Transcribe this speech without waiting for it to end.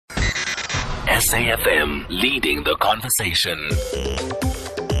SAFM, leading the conversation.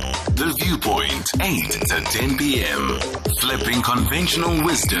 The Viewpoint, 8 to 10 p.m. Flipping conventional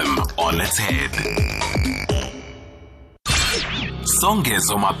wisdom on its head.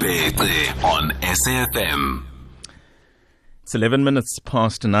 Songezo Mapete on SAFM. It's 11 minutes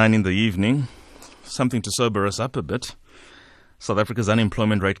past 9 in the evening. Something to sober us up a bit. South Africa's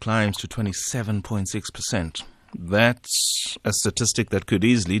unemployment rate climbs to 27.6%. That's a statistic that could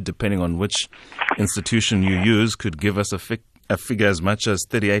easily, depending on which institution you use, could give us a figure as much as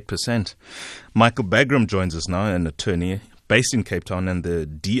 38%. Michael Bagraims joins us now, an attorney based in Cape Town and the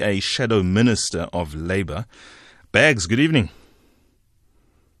DA Shadow Minister of Labour. Bags, good evening.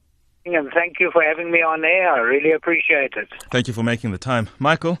 And thank you for having me on air. I really appreciate it. Thank you for making the time.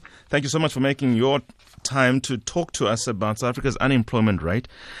 Michael, thank you so much for making your time to talk to us about South Africa's unemployment rate.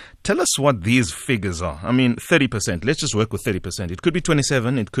 Tell us what these figures are. I mean, 30%. Let's just work with 30%. It could be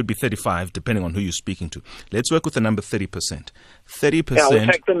 27, it could be 35, depending on who you're speaking to. Let's work with the number 30%. 30%. Yeah, we'll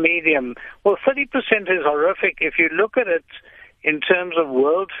take the medium. Well, 30% is horrific. If you look at it in terms of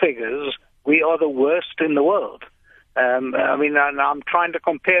world figures, we are the worst in the world. I'm trying to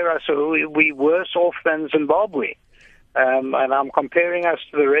compare us. We're worse off than Zimbabwe. And I'm comparing us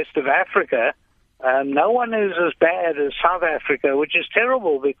to the rest of Africa. No one is as bad as South Africa, which is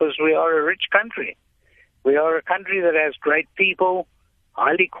terrible because we are a rich country. We are a country that has great people,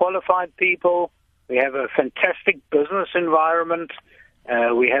 highly qualified people. We have a fantastic business environment.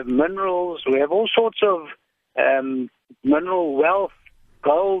 We have minerals. We have all sorts of mineral wealth,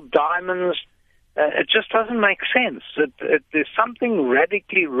 gold, diamonds. It just doesn't make sense. There's something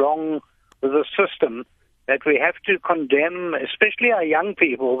radically wrong with the system that we have to condemn, especially our young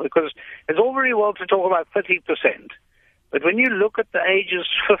people, because it's all very well to talk about 30%. But when you look at the ages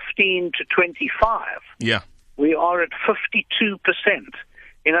 15 to 25, we are at 52%.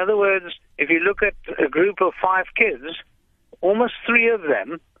 In other words, if you look at a group of 5 kids, almost 3 of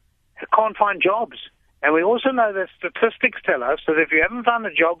them can't find jobs. And we also know that statistics tell us that if you haven't found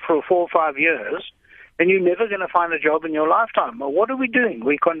a job for 4 or 5 years, then you're never going to find a job in your lifetime. Well, what are we doing?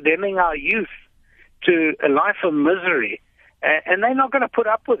 We're condemning our youth to a life of misery, and they're not going to put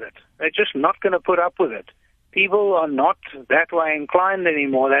up with it. They're just not going to put up with it. People are not that way inclined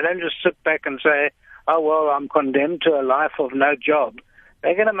anymore. They don't just sit back and say, oh, well, I'm condemned to a life of no job.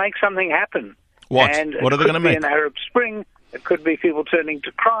 They're going to make something happen. What? And what are they going to make? It could be an Arab Spring. It could be people turning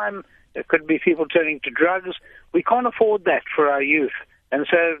to crime. It could be people turning to drugs. We can't afford that for our youth. And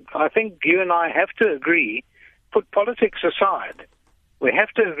so I think you and I have to agree, put politics aside. We have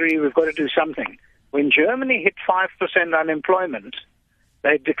to agree we've got to do something. When Germany hit 5% unemployment,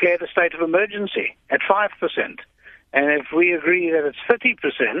 they declared a state of emergency at 5%. And if we agree that it's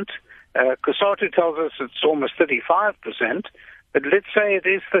 30%, Kusatu tells us it's almost 35%, but let's say it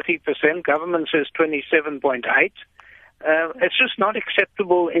is 30%, government says 27.8%. It's just not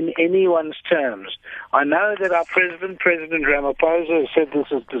acceptable in anyone's terms. I know that our President Ramaphosa, has said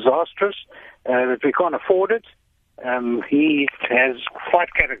this is disastrous, that we can't afford it. He has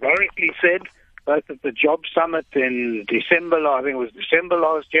quite categorically said, both at the job summit in December, I think it was December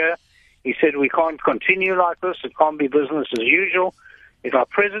last year, he said we can't continue like this, it can't be business as usual. If our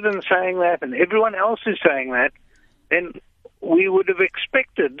president's saying that and everyone else is saying that, then we would have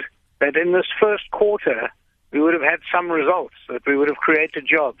expected that in this first quarter we would have had some results, that we would have created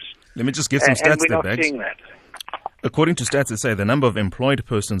jobs. Let me just get some stats there, and we're not Bags. seeing that. According to stats that say the number of employed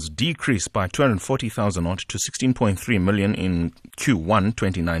persons decreased by 240,000 odd to 16.3 million in Q1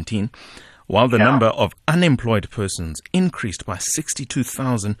 2019, while the number of unemployed persons increased by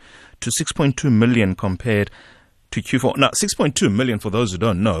 62,000 to 6.2 million compared to Q4. Now, 6.2 million, for those who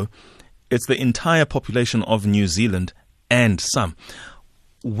don't know, it's the entire population of New Zealand and some.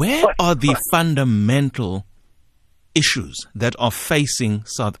 Where are the fundamental issues that are facing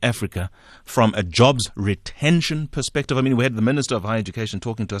South Africa from a jobs retention perspective? I mean, we had the Minister of Higher Education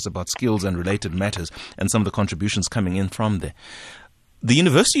talking to us about skills and related matters and some of the contributions coming in from there. The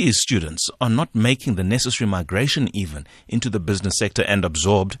university students are not making the necessary migration even into the business sector and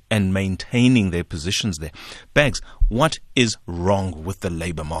absorbed and maintaining their positions there. Bags, what is wrong with the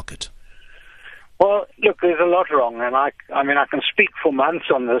labor market? Well, look, there's a lot wrong, and I can speak for months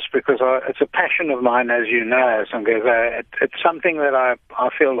on this because it's a passion of mine, as you know, Songezo. It's something that I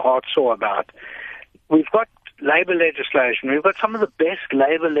feel heart sore about. We've got labor legislation. We've got some of the best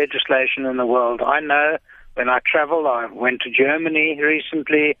labor legislation in the world. I know when I travel, I went to Germany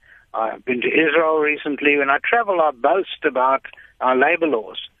recently, I've been to Israel recently. When I travel, I boast about our labor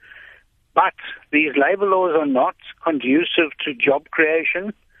laws. But these labor laws are not conducive to job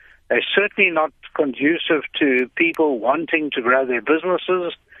creation. They're certainly not conducive to people wanting to grow their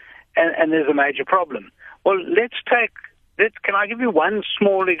businesses. and there's a major problem. Well, can I give you one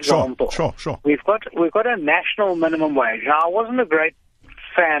small example? Sure. We've got a national minimum wage. Now, I wasn't a great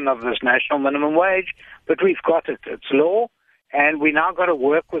fan of this national minimum wage, but we've got it. It's law, and we now got to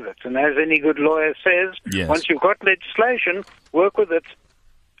work with it. And as any good lawyer says, yes, once you've got legislation, work with it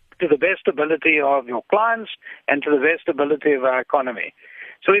to the best ability of your clients and to the best ability of our economy.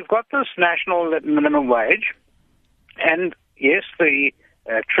 So we've got this national minimum wage, and yes, the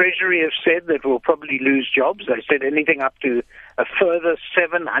Treasury have said that we'll probably lose jobs. They said anything up to a further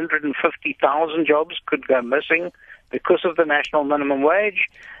 750,000 jobs could go missing because of the national minimum wage.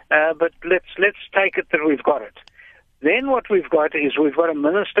 But let's take it that we've got it. Then what we've got is we've got a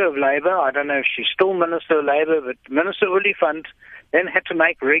Minister of Labour. I don't know if she's still Minister of Labour, but Minister Oliphant then had to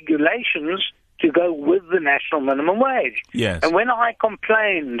make regulations to go with the national minimum wage. Yes. And when I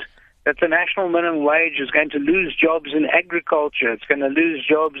complained that the national minimum wage is going to lose jobs in agriculture, it's going to lose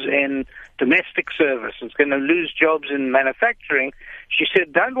jobs in domestic service, it's going to lose jobs in manufacturing, she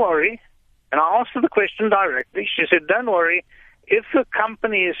said, don't worry. And I asked her the question directly. She said, don't worry. If the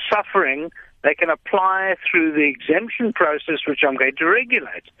company is suffering, they can apply through the exemption process, which I'm going to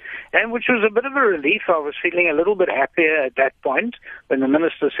regulate. And which was a bit of a relief. I was feeling a little bit happier at that point when the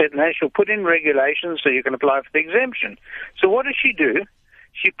minister said, no, she'll put in regulations so you can apply for the exemption. So what does she do?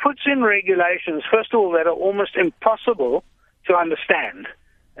 She puts in regulations, first of all, that are almost impossible to understand.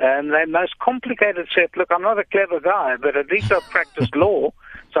 They're most complicated set. Look, I'm not a clever guy, but at least I've practiced law,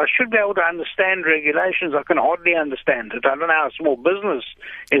 so I should be able to understand regulations. I can hardly understand it. I don't know how a small business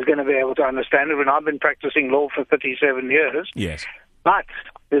is going to be able to understand it when I've been practicing law for 37 years. Yes. But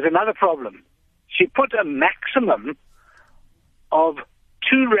there's another problem. She put a maximum of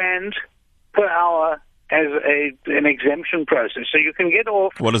 2 rand per hour as an exemption process. So you can get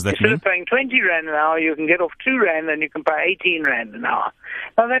off, what does that instead mean? of paying 20 rand an hour, you can get off 2 rand and you can pay 18 rand an hour.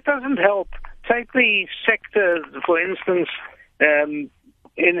 Now that doesn't help. Take the sector, for instance,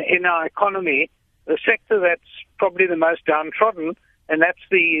 in our economy, the sector that's probably the most downtrodden, and that's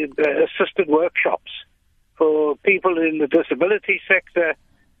the assisted workshops. For people in the disability sector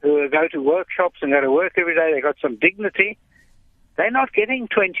who go to workshops and go to work every day, they've got some dignity. They're not getting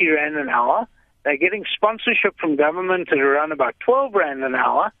 20 rand an hour. They're getting sponsorship from government at around about 12 rand an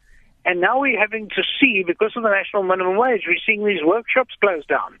hour. And now we're having to see, because of the national minimum wage, we're seeing these workshops close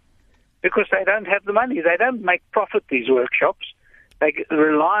down because they don't have the money. They don't make profit, these workshops. They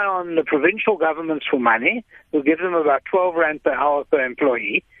rely on the provincial governments for money, who give them about 12 rand per hour per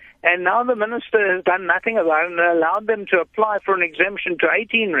employee. And now the minister has done nothing about it and allowed them to apply for an exemption to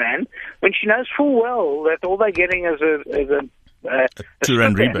 18 rand when she knows full well that all they're getting is a 2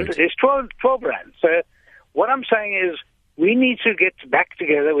 rand rebate. Is 12 rand. So what I'm saying is we need to get back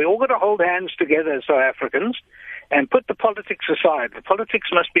together. We all got to hold hands together as South Africans and put the politics aside. The politics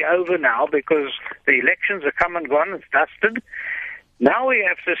must be over now because the elections are come and gone. It's dusted. Now we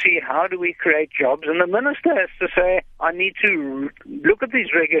have to see how do we create jobs. And the minister has to say, I need to look at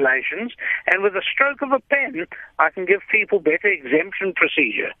these regulations, and with a stroke of a pen, I can give people better exemption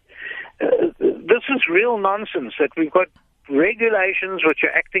procedure. This is real nonsense that we've got regulations which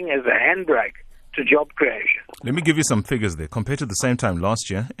are acting as a handbrake to job creation. Let me give you some figures there. Compared to the same time last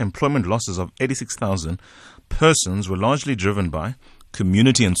year, employment losses of 86,000 persons were largely driven by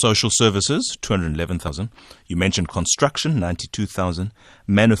community and social services, 211,000. You mentioned construction, 92,000.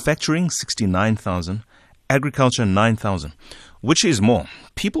 Manufacturing, 69,000. Agriculture, 9,000. Which is more?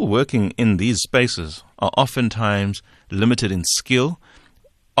 People working in these spaces are oftentimes limited in skill,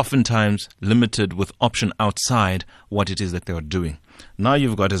 oftentimes limited with option outside what it is that they are doing. Now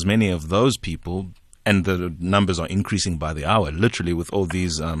you've got as many of those people, and the numbers are increasing by the hour, literally, with all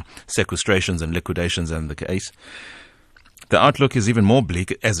these sequestrations and liquidations and the case. The outlook is even more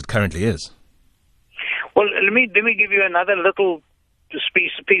bleak as it currently is. Well, let me give you another little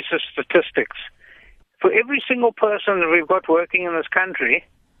piece of statistics. For every single person that we've got working in this country,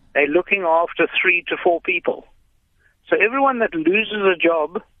 they're looking after 3 to 4 people. So everyone that loses a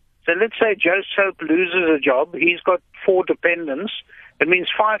job, so let's say Joe Soap loses a job, he's got 4 dependents. It means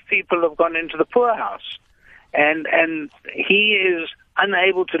 5 people have gone into the poorhouse. And he is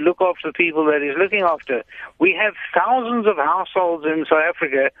unable to look after the people that he's looking after. We have thousands of households in South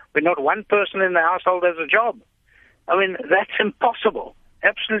Africa where not one person in the household has a job. I mean, that's impossible,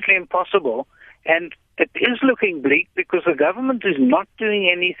 absolutely impossible. And it is looking bleak because the government is not doing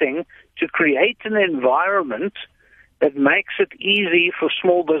anything to create an environment that makes it easy for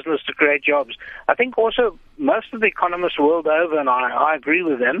small business to create jobs. I think also most of the economists world over, and I agree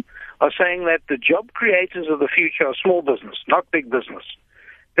with them, are saying that the job creators of the future are small business, not big business.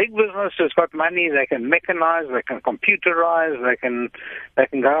 Big business has got money. They can mechanize, they can computerize, they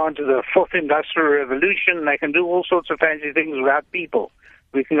can go on to the fourth industrial revolution. They can do all sorts of fancy things without people.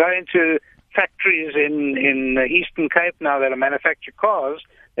 We can go into factories in the Eastern Cape now that manufacture cars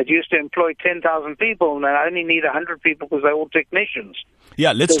that used to employ 10,000 people, and they only need 100 people because they're all technicians.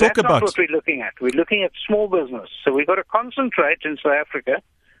 Yeah, let's talk about... That's not what we're looking at. We're looking at small business. So we've got to concentrate in South Africa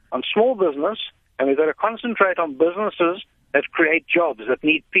on small business, and we've got to concentrate on businesses that create jobs, that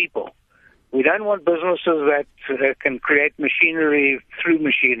need people. We don't want businesses that can create machinery through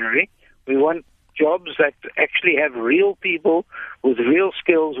machinery. We want jobs that actually have real people with real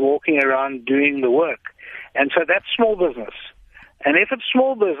skills walking around doing the work. And so that's small business. And if it's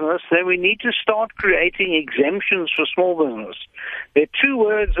small business, then we need to start creating exemptions for small business. There are two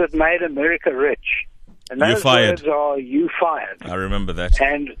words that made America rich. And those words are "you fired." I remember that.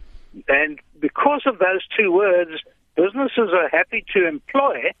 And because of those two words, businesses are happy to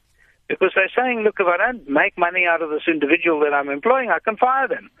employ, because they're saying, look, if I don't make money out of this individual that I'm employing, I can fire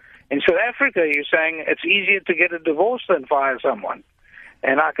them. In South Africa, you're saying it's easier to get a divorce than fire someone.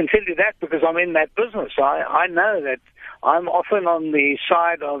 And I can tell you that because I'm in that business. I know that I'm often on the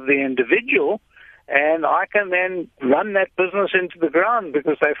side of the individual, and I can then run that business into the ground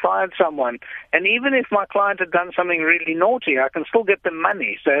because they fired someone. And even if my client had done something really naughty, I can still get them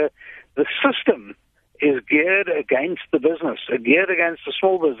money. So the system is geared against the business, geared against the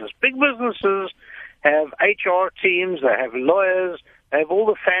small business. Big businesses have HR teams, they have lawyers, they have all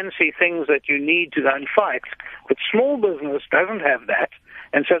the fancy things that you need to go and fight. But small business doesn't have that.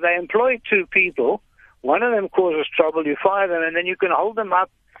 And so they employ two people. One of them causes trouble, you fire them, and then you can hold them up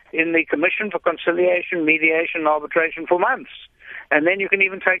in the Commission for Conciliation, Mediation, and Arbitration for months. And then you can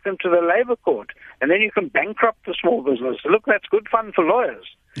even take them to the labor court. And then you can bankrupt the small business. Look, that's good fun for lawyers.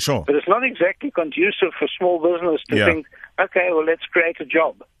 Sure. But it's not exactly conducive for small business to think, okay, well, let's create a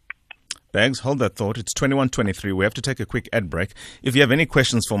job. Bags, hold that thought. It's 21:23. We have to take a quick ad break. If you have any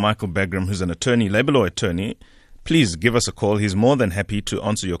questions for Michael Bagraims, who's an attorney, labor law attorney, please give us a call. He's more than happy to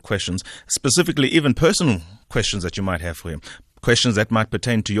answer your questions, specifically even personal questions that you might have for him, questions that might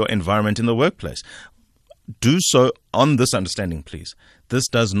pertain to your environment in the workplace. Do so on this understanding, please. This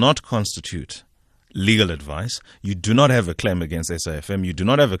does not constitute legal advice. You do not have a claim against SAFM. You do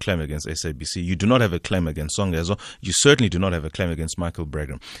not have a claim against SABC. You do not have a claim against Songezo. You certainly do not have a claim against Michael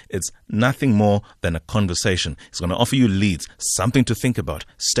Bagraims. It's nothing more than a conversation. It's going to offer you leads, something to think about.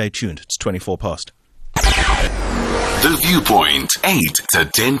 Stay tuned. It's 24 past. The Viewpoint, 8 to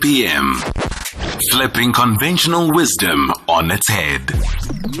 10 p.m. Flipping conventional wisdom on its head.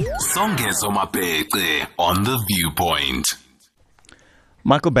 Songezo Mapete on The Viewpoint.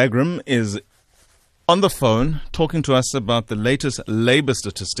 Michael Bagraims is on the phone talking to us about the latest labor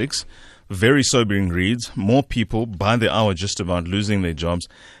statistics. Very sobering reads. More people by the hour just about losing their jobs.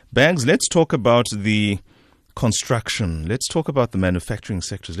 Bags, let's talk about the construction. Let's talk about the manufacturing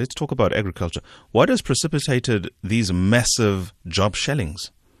sectors. Let's talk about agriculture. What has precipitated these massive job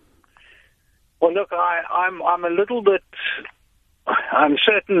shellings? Well, look, I'm a little bit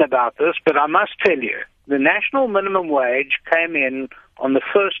uncertain about this, but I must tell you, the national minimum wage came in on the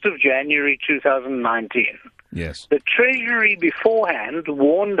 1st of January 2019. Yes. The Treasury beforehand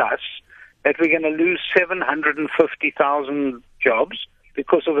warned us that we're going to lose 750,000 jobs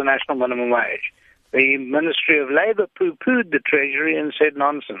because of the national minimum wage. The Ministry of Labour poo-pooed the Treasury and said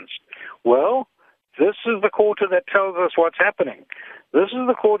nonsense. Well, this is the quarter that tells us what's happening. This is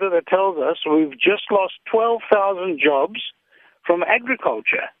the quarter that tells us we've just lost 12,000 jobs from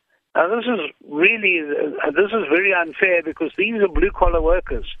agriculture. Now, this is very unfair because these are blue-collar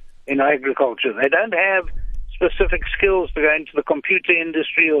workers in agriculture. They don't have specific skills to go into the computer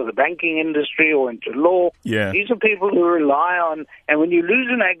industry or the banking industry or into law. Yeah. These are people who rely on, and when you lose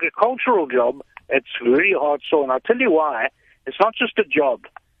an agricultural job, it's very hard sore. And I'll tell you why. It's not just a job.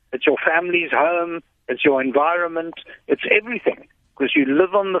 It's your family's home. It's your environment. It's everything. Because you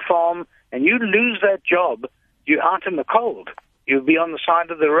live on the farm and you lose that job, you're out in the cold. You'll be on the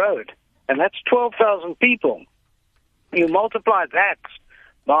side of the road. And that's 12,000 people. You multiply that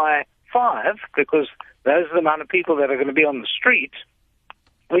by 5, because those are the amount of people that are going to be on the street.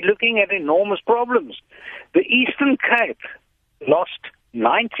 We're looking at enormous problems. The Eastern Cape lost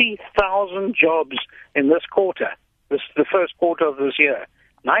 90,000 jobs in this quarter. This is the first quarter of this year.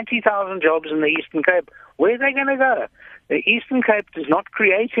 90,000 jobs in the Eastern Cape. Where are they going to go? The Eastern Cape is not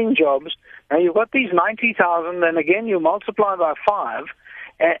creating jobs. Now, you've got these 90,000, and again, you multiply by 5,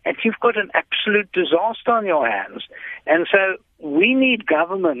 and you've got an absolute disaster on your hands. And so we need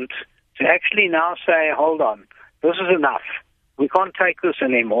government to actually now say, hold on, this is enough. We can't take this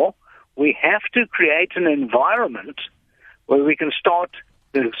anymore. We have to create an environment where we can start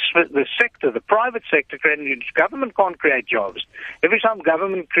the sector, the private sector, creating government can't create jobs. Every time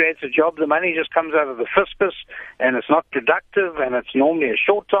government creates a job, the money just comes out of the fiscus, and it's not productive, and it's normally a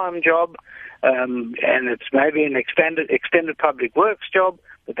short-time job, and it's maybe an extended public works job,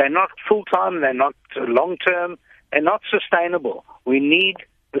 but they're not full-time, they're not long-term, they're not sustainable. We need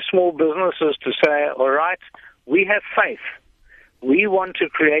the small businesses to say, all right, we have faith. We want to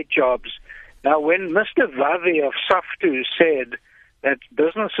create jobs. Now, when Mr. Vavi of Saftu said that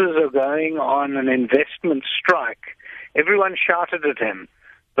businesses are going on an investment strike, everyone shouted at him.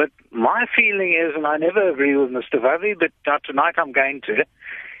 But my feeling is, and I never agree with Mr. Vavi, but tonight I'm going to,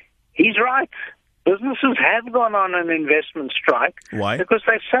 he's right. Businesses have gone on an investment strike. Why? Because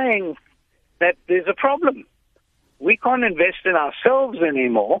they're saying that there's a problem. We can't invest in ourselves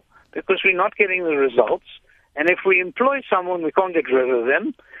anymore because we're not getting the results. And if we employ someone, we can't get rid of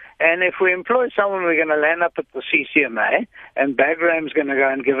them. And if we employ someone, we're going to land up at the CCMA, and Bagraims going to go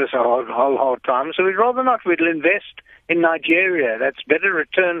and give us a whole hard time. So we'd rather not. We'll invest in Nigeria. That's better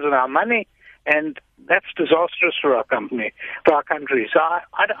returns on our money, and that's disastrous for our company, for our country. So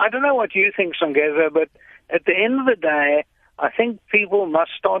I don't know what you think, Songeza, but at the end of the day, I think people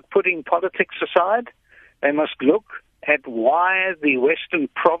must start putting politics aside. They must look at why the Western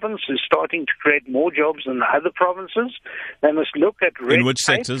province is starting to create more jobs than the other provinces. They must look at red In which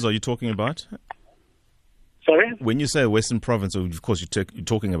tape. sectors are you talking about? Sorry? When you say Western province, of course you're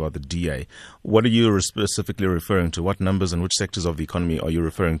talking about the DA. What are you specifically referring to? What numbers and which sectors of the economy are you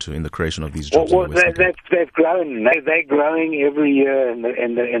referring to in the creation of these jobs? Well, in the Western Cape? they've grown. They're growing every year in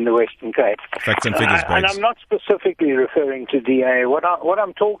the Western Cape. Facts and figures, And I'm not specifically referring to DA. What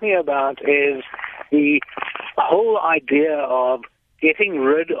I'm talking about is the whole idea of getting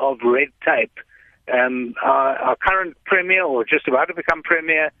rid of red tape. Our current premier, or just about to become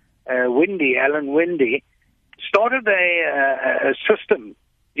premier, Alan Windy, started a system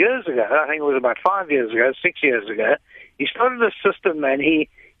years ago. I think it was about 5 years ago, 6 years ago. He started a system, and he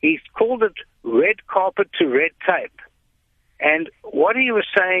called it red carpet to red tape. And what he was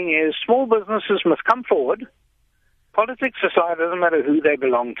saying is small businesses must come forward. Politics aside, doesn't matter who they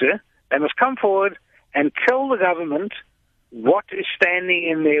belong to. They must come forward and tell the government what is standing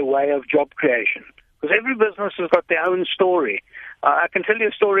in their way of job creation. Because every business has got their own story. I can tell you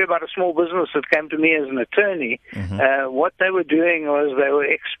a story about a small business that came to me as an attorney. Mm-hmm. What they were doing was they were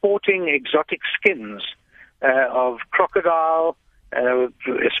exporting exotic skins of crocodile,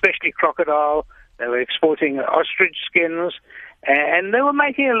 especially crocodile. They were exporting ostrich skins, and they were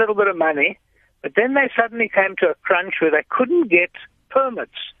making a little bit of money. But then they suddenly came to a crunch where they couldn't get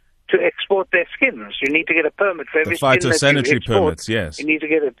permits to export their skins. You need to get a permit for every skin that you export. Phytosanitary permits, yes. You need to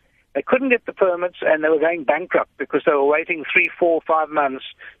get it. They couldn't get the permits, and they were going bankrupt because they were waiting 3, 4, 5 months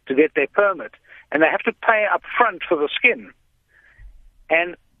to get their permit. And they have to pay up front for the skin.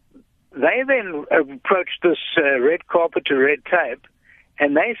 And they then approached this red carpet to red tape,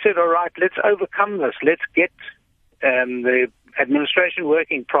 and they said, all right, let's overcome this. Let's get the administration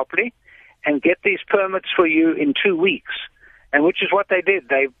working properly and get these permits for you in 2 weeks. And which is what they did.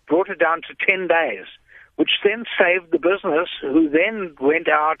 They brought it down to 10 days, which then saved the business, who then went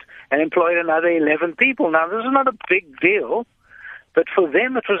out and employed another 11 people. Now, this is not a big deal, but for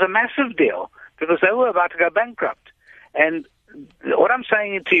them it was a massive deal because they were about to go bankrupt. And what I'm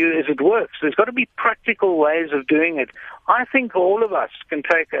saying to you is it works. There's got to be practical ways of doing it. I think all of us can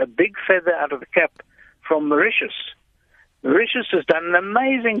take a big feather out of the cap from Mauritius. Mauritius has done an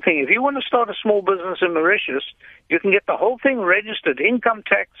amazing thing. If you want to start a small business in Mauritius, you can get the whole thing registered, income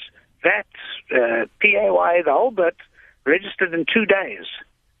tax, VAT, PAY, the whole bit, registered in 2 days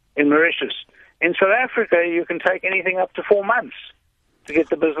in Mauritius. In South Africa, you can take anything up to 4 months to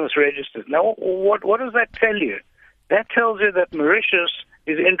get the business registered. Now, what does that tell you? That tells you that Mauritius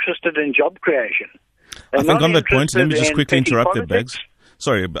is interested in job creation. I think on that point, let me just quickly interrupt there, Bags.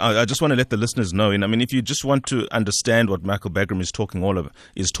 Sorry, I just want to let the listeners know. I mean, if you just want to understand what Michael Bagram is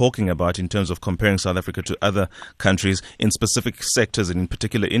talking about in terms of comparing South Africa to other countries in specific sectors and in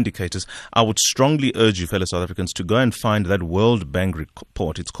particular indicators, I would strongly urge you, fellow South Africans, to go and find that World Bank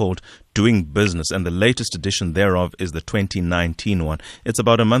report. It's called Doing Business, and the latest edition thereof is the 2019 one. It's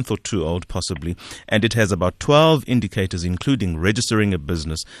about a month or two old, possibly, and it has about 12 indicators, including registering a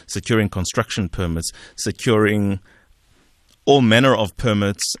business, securing construction permits, securing all manner of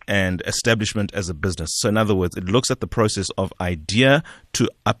permits and establishment as a business. So in other words, it looks at the process of idea to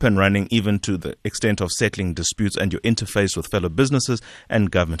up and running, even to the extent of settling disputes and your interface with fellow businesses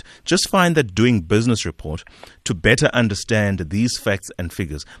and government. Just find that Doing Business report to better understand these facts and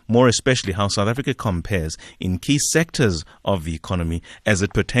figures, more especially how South Africa compares in key sectors of the economy as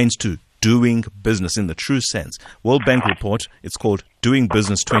it pertains to doing business in the true sense. World Bank report, it's called Doing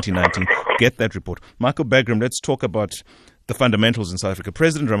Business 2019. Get that report. Michael Bagraims, let's talk about the fundamentals in South Africa.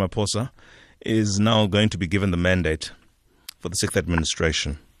 President Ramaphosa is now going to be given the mandate for the 6th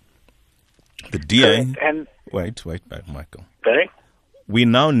administration. The DA... Wait, Michael. Sorry? We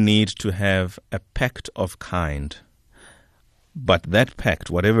now need to have a pact of kind. But that pact,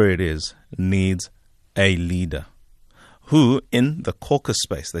 whatever it is, needs a leader. Who, in the caucus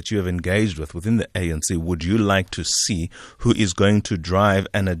space that you have engaged with within the ANC, would you like to see who is going to drive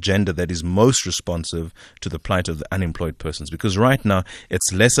an agenda that is most responsive to the plight of the unemployed persons? Because right now,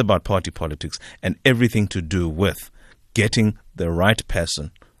 it's less about party politics and everything to do with getting the right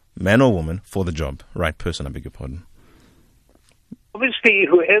person, man or woman, for the job. Right person, I beg your pardon. Obviously,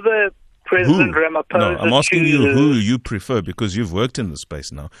 whoever President Ramaphosa No, I'm asking you chooses, who you prefer, because you've worked in the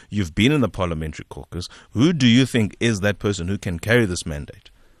space now. You've been in the parliamentary caucus. Who do you think is that person who can carry this mandate?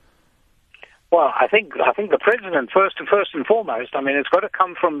 Well, I think the president first and foremost. I mean, it's got to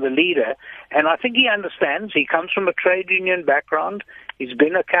come from the leader, and I think he understands. He comes from a trade union background. He's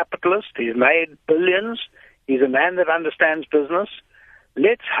been a capitalist. He's made billions. He's a man that understands business.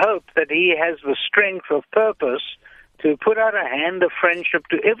 Let's hope that he has the strength of purpose to put out a hand of friendship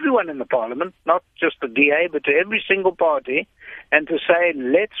to everyone in the parliament, not just the DA, but to every single party, and to say,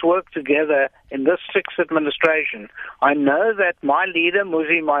 let's work together in this 6th administration. I know that my leader,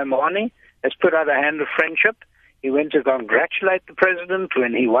 Muzi Maimane, has put out a hand of friendship. He went to congratulate the president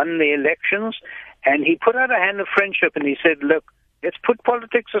when he won the elections, and he put out a hand of friendship, and he said, look, let's put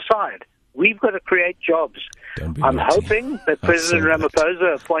politics aside. We've got to create jobs. I'm hoping that President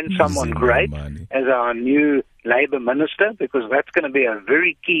Ramaphosa appoints someone great as our new Labour Minister, because that's going to be a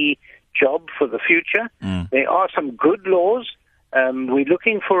very key job for the future. There are some good laws. We're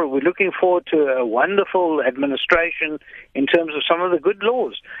looking forward to a wonderful administration in terms of some of the good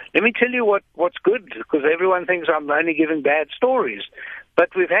laws. Let me tell you what's good, because everyone thinks I'm only giving bad stories.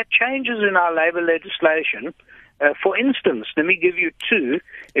 But we've had changes in our labour legislation. For instance, let me give you two.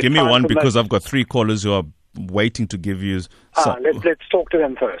 Give me one, because I've got 3 callers who are waiting to give you... Let's talk to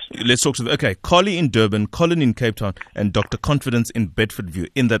them first. Let's talk to them. Okay, Collie in Durban, Colin in Cape Town, and Dr. Confidence in Bedfordview.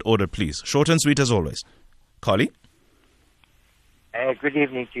 In that order, please. Short and sweet as always. Collie? Good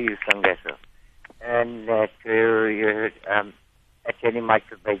evening to you, Sangeso. And to your attorney,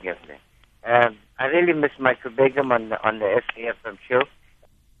 Michael Begum. I really miss Michael Begum on the SAFM show.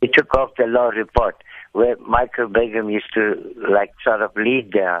 He took off the law report, where Michael Begum used to sort of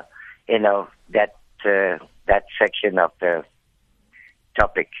lead that section of the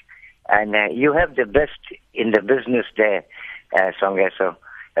topic. And you have the best in the business there, Songeso,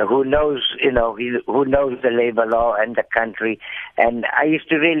 who knows who knows the labor law and the country. And I used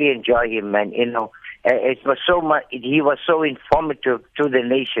to really enjoy him, and it was so much. He was so informative to the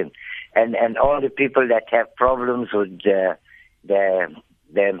nation, and all the people that have problems with the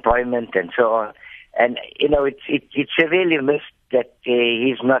employment and so on. And it's a really miss that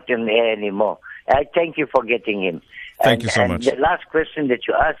he's not in the air anymore. I thank you for getting him. Thank you so much. The last question that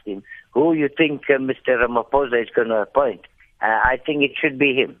you asked him, who you think Mr. Ramaphosa is going to appoint? I think it should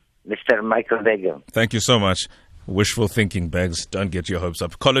be him, Mr. Michael Begum. Thank you so much. Wishful thinking, Bags. Don't get your hopes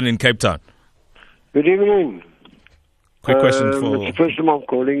up. Colin in Cape Town. Good evening. Quick question for... It's the first time I'm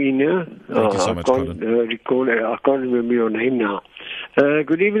calling in here. Thank you so much, Colin. I can't remember your name now.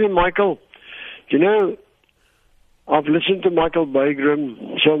 Good evening, Michael. I've listened to Michael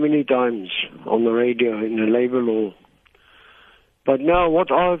Bagraims so many times on the radio in the labor law. But now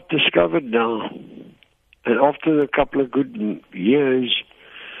what I've discovered now, and after a couple of good years,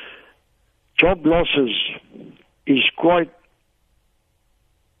 job losses is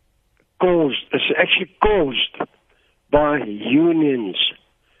it's actually caused by unions.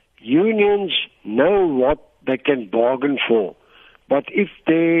 Unions know what they can bargain for. But if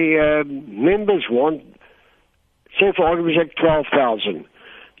their members want, say for argument's sake, 12,000,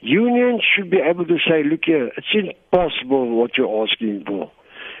 unions should be able to say, look here, it's impossible what you're asking for.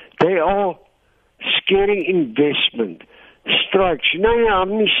 They are scaring investment. Strikes. You know how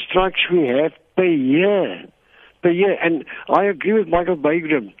many strikes we have per year? And I agree with Michael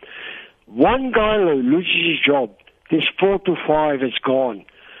Bagraims. One guy loses his job, there's 4 to 5 that's gone.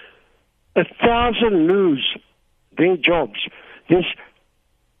 1,000 lose their jobs. There's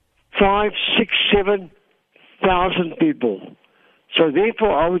 5, 6, 7,000 people. So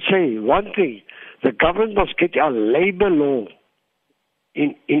therefore, I would say one thing: the government must get our labor law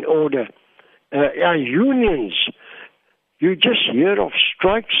in order. Our unions, you just hear of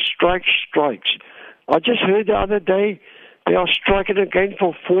strikes. I just heard the other day they are striking again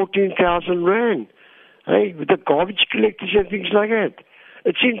for 14,000 rand. Hey, with the garbage collectors and things like that.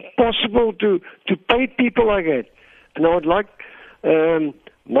 It's impossible to pay people like that. And I would like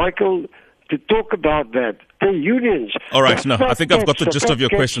Michael to talk about that. The unions. All right, no, I think I've got the gist of your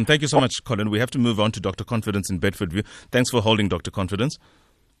question. Thank you so much, Colin. We have to move on to Dr. Confidence in Bedfordview. Thanks for holding, Dr. Confidence.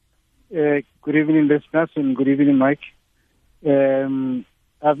 Good evening, listeners, and good evening, Mike.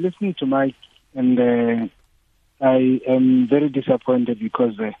 I've listened to Mike, and I am very disappointed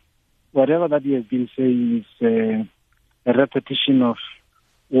because whatever that he has been saying is a repetition of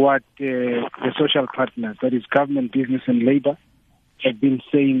what the social partners, that is government, business, and labor, have been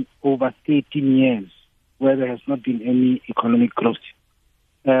saying over 13 years, where there has not been any economic growth.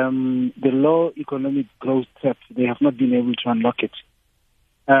 The low economic growth trap, they have not been able to unlock it.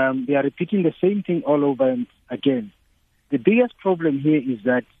 They are repeating the same thing all over again. The biggest problem here is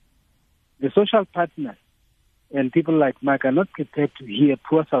that the social partners and people like Mike are not prepared to hear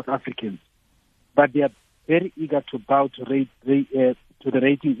poor South Africans, but they are very eager to bow to the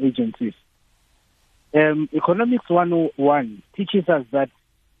rating agencies. Economics 101 teaches us that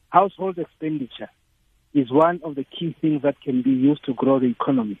household expenditure is one of the key things that can be used to grow the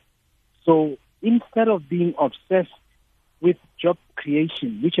economy. So instead of being obsessed with job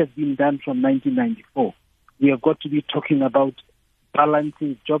creation, which has been done from 1994, we have got to be talking about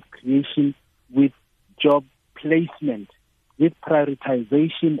balancing job creation with job placement, with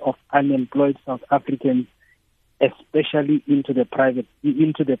prioritization of unemployed South Africans, especially into the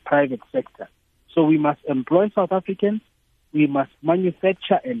private sector. So we must employ South Africans, we must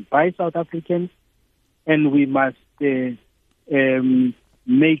manufacture and buy South Africans, and we must make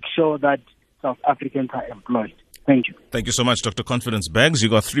sure that South Africans are employed. Thank you. Thank you so much, Dr. Confidence. Bags, you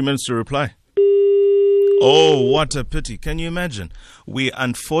got 3 minutes to reply. Oh, what a pity. Can you imagine? We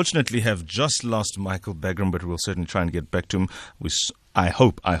unfortunately have just lost Michael Bagram, but we'll certainly try and get back to him. I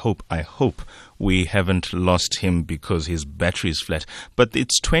hope we haven't lost him because his battery is flat. But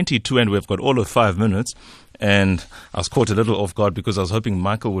it's 22 and we've got all of 5 minutes. And I was caught a little off guard because I was hoping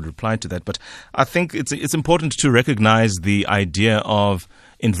Michael would reply to that. But I think it's important to recognize the idea of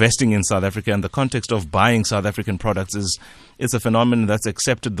investing in South Africa, and the context of buying South African products it's a phenomenon that's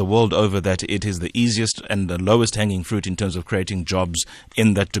accepted the world over, that it is the easiest and the lowest hanging fruit in terms of creating jobs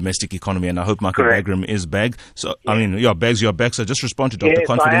in that domestic economy. And I hope Michael Bagram is back. So, I mean, you're back, so just respond to Dr.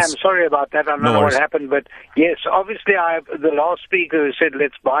 Confidence. Yes, I am. Sorry about that. I don't know what happened. But yes, obviously the last speaker who said,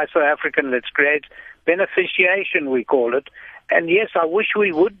 let's buy South African, let's create beneficiation, we call it. And yes, I wish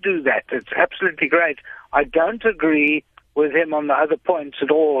we would do that. It's absolutely great. I don't agree with him on the other points at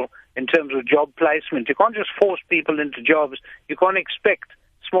all in terms of job placement. You can't just force people into jobs. You can't expect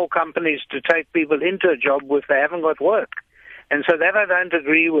small companies to take people into a job if they haven't got work. And so that I don't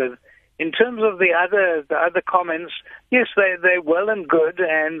agree with. In terms of the other comments, yes, they're well and good,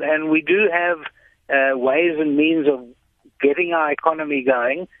 and we do have ways and means of getting our economy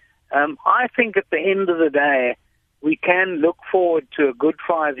going. I think at the end of the day, we can look forward to a good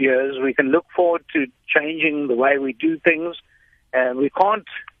 5 years. We can look forward to changing the way we do things. We can't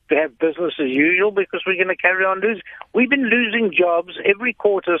have business as usual because we're going to carry on losing. We've been losing jobs every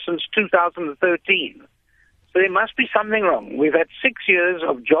quarter since 2013. So there must be something wrong. We've had 6 years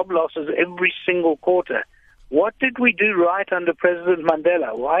of job losses every single quarter. What did we do right under President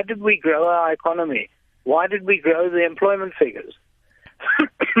Mandela? Why did we grow our economy? Why did we grow the employment figures?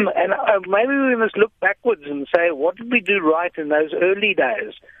 And maybe we must look backwards and say, what did we do right in those early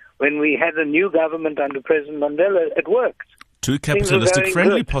days when we had a new government under President Mandela? It worked. Too capitalistic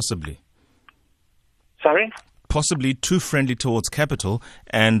friendly, possibly. Sorry? Possibly too friendly towards capital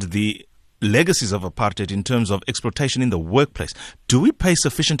and the legacies of apartheid in terms of exploitation in the workplace. Do we pay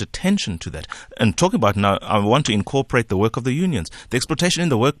sufficient attention to that? And talking about now, I want to incorporate the work of the unions. The exploitation in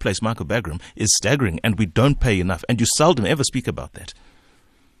the workplace, Michael Bagram, is staggering, and we don't pay enough. And you seldom ever speak about that.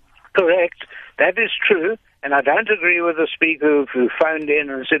 Correct. That is true. And I don't agree with the speaker who phoned in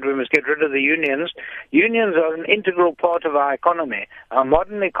and said we must get rid of the unions. Unions are an integral part of our economy. Our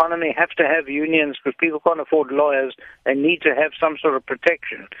modern economy has to have unions because people can't afford lawyers. They need to have some sort of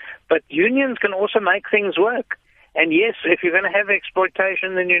protection. But unions can also make things work. And yes, if you're going to have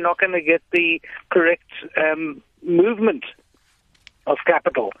exploitation, then you're not going to get the correct movement of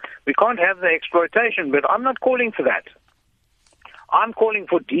capital. We can't have the exploitation, but I'm not calling for that. I'm calling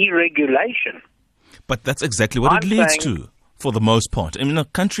for deregulation. But that's exactly what it leads to, for the most part. In a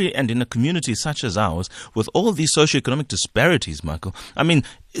country and in a community such as ours, with all these socioeconomic disparities, Michael, I mean,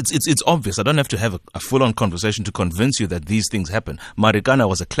 it's obvious. I don't have to have a full-on conversation to convince you that these things happen. Marikana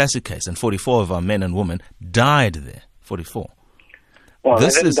was a classic case, and 44 of our men and women died there. 44. Well, they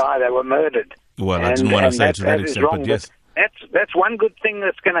didn't die, they were murdered. Well, I didn't want to say it to that extent, but yes. That's one good thing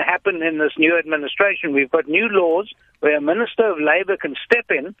that's going to happen in this new administration. We've got new laws where a Minister of Labour can step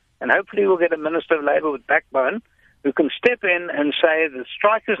in, and hopefully we'll get a Minister of Labour with backbone, who can step in and say the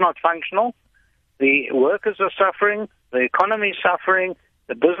strike is not functional, the workers are suffering, the economy is suffering,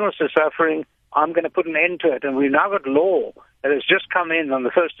 the business is suffering, I'm going to put an end to it. And we've now got law that has just come in on the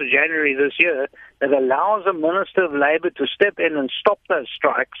 1st of January this year that allows a Minister of Labour to step in and stop those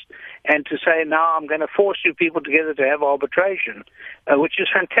strikes and to say, now I'm going to force you people together to have arbitration, which is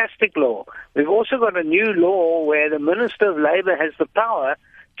fantastic law. We've also got a new law where the Minister of Labour has the power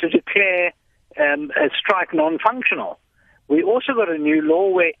to declare a strike non-functional. We also got a new law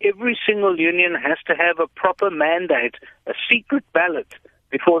where every single union has to have a proper mandate, a secret ballot,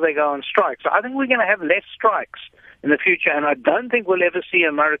 before they go on strike. So I think we're going to have less strikes in the future, and I don't think we'll ever see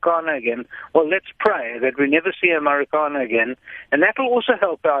Americana again. Well, let's pray that we never see Americana again, and that will also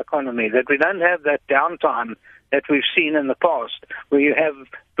help our economy, that we don't have that downtime that we've seen in the past, where you have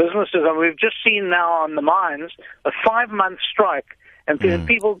businesses, and we've just seen now on the mines, a 5-month strike, and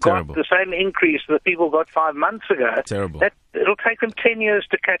people got the same increase that people got 5 months ago. Terrible. It'll take them 10 years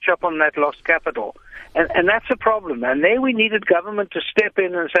to catch up on that lost capital. And that's a problem. And there we needed government to step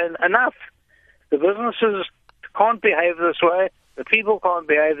in and say, enough. The businesses can't behave this way. The people can't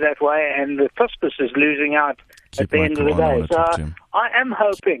behave that way. And the fiscus is losing out at the end of the day. So I am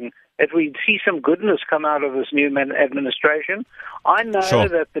hoping that we see some goodness come out of this new administration. I know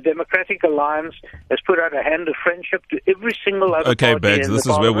that the Democratic Alliance has put out a hand of friendship to every single other party. Okay, Bags, this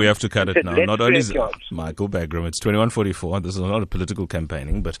is where we have to cut it now. Not only is Michael Bagram, it's 21:44. This is not a political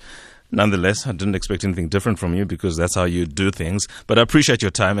campaigning, but nonetheless, I didn't expect anything different from you because that's how you do things. But I appreciate your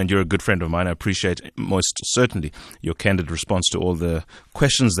time, and you're a good friend of mine. I appreciate most certainly your candid response to all the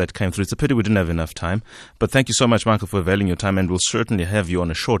questions that came through. It's a pity we didn't have enough time. But thank you so much, Michael, for availing your time, and we'll certainly have you on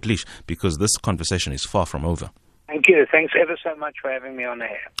a short leash because this conversation is far from over. Thank you. Thanks ever so much for having me on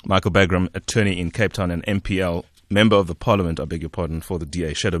air. Michael Bagram, attorney in Cape Town and MPL, member of the Parliament, I beg your pardon, for the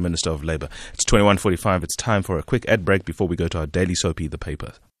DA, Shadow Minister of Labour. It's 21:45. It's time for a quick ad break before we go to our daily soapy, The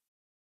Paper.